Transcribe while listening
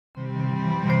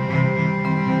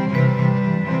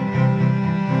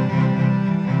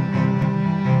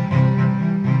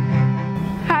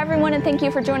and thank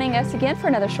you for joining us again for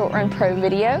another Short Run Pro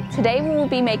video. Today we will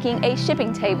be making a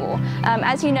shipping table.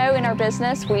 As you know, in our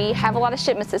business we have a lot of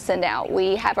shipments to send out.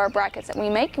 We have our brackets that we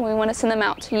make and we want to send them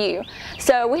out to you.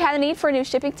 So we had a need for a new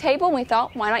shipping table and we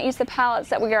thought, why not use the pallets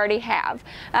that we already have?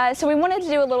 So we wanted to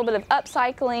do a little bit of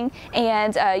upcycling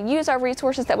and use our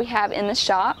resources that we have in the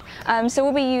shop. So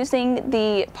we'll be using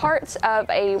the parts of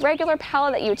a regular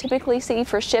pallet that you would typically see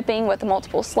for shipping with the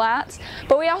multiple slats,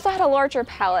 but we also had a larger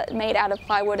pallet made out of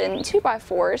plywood and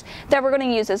 2x4s that we're going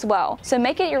to use as well. So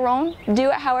make it your own, do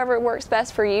it however it works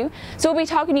best for you. So we'll be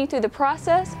talking you through the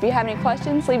process. If you have any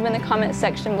questions, leave them in the comments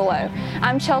section below.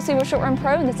 I'm Chelsea with Short Run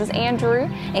Pro and this is Andrew,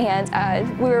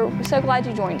 and we're so glad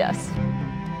you joined us.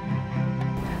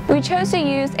 We chose to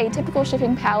use a typical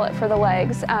shipping pallet for the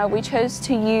legs. We chose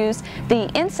to use the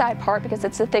inside part because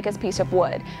it's the thickest piece of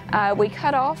wood. We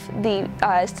cut off the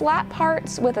slat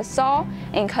parts with a saw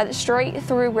and cut it straight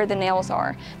through where the nails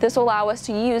are. This will allow us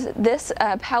to use this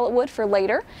pallet wood for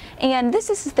later, and this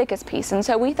is the thickest piece, and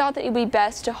so we thought that it would be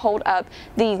best to hold up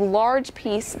the large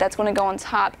piece that's going to go on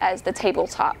top as the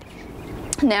tabletop.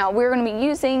 Now we're going to be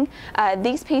using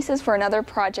these pieces for another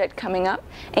project coming up,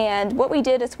 and what we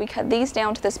did is we cut these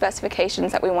down to the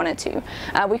specifications that we wanted to.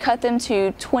 We cut them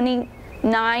to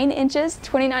 29 inches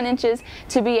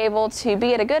to be able to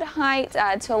be at a good height,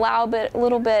 to allow a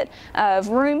little bit of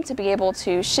room to be able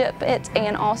to ship it,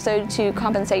 and also to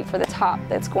compensate for the top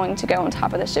that's going to go on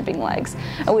top of the shipping legs.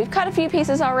 We've cut a few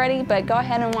pieces already, but go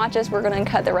ahead and watch us. We're going to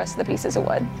cut the rest of the pieces of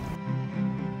wood.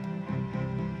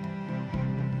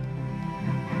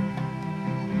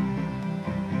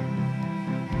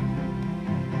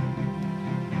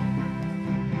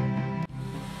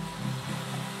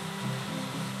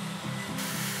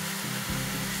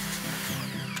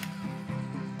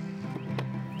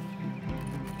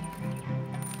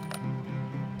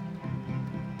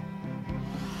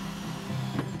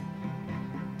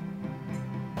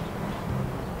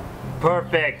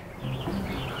 Perfect.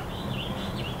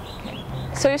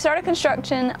 So we started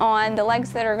construction on the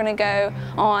legs that are going to go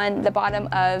on the bottom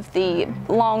of the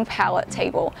long pallet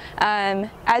table.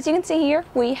 As you can see here,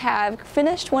 we have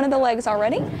finished one of the legs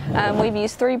already. We've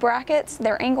used 3 brackets.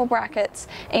 They're angle brackets,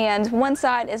 and one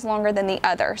side is longer than the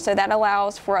other. So that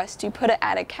allows for us to put it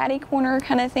at a catty corner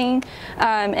kind of thing,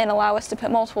 and allow us to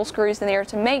put multiple screws in there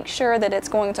to make sure that it's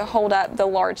going to hold up the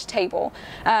large table.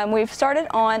 We've started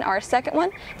on our second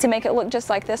one to make it look just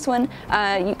like this one.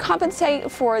 You compensate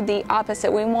for the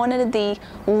opposite. We wanted the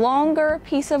longer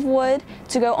piece of wood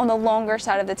to go on the longer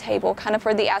side of the table, kind of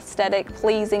for the aesthetic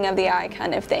pleasing of the eye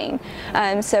kind of thing.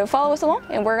 So follow us along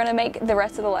and we're going to make the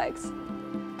rest of the legs.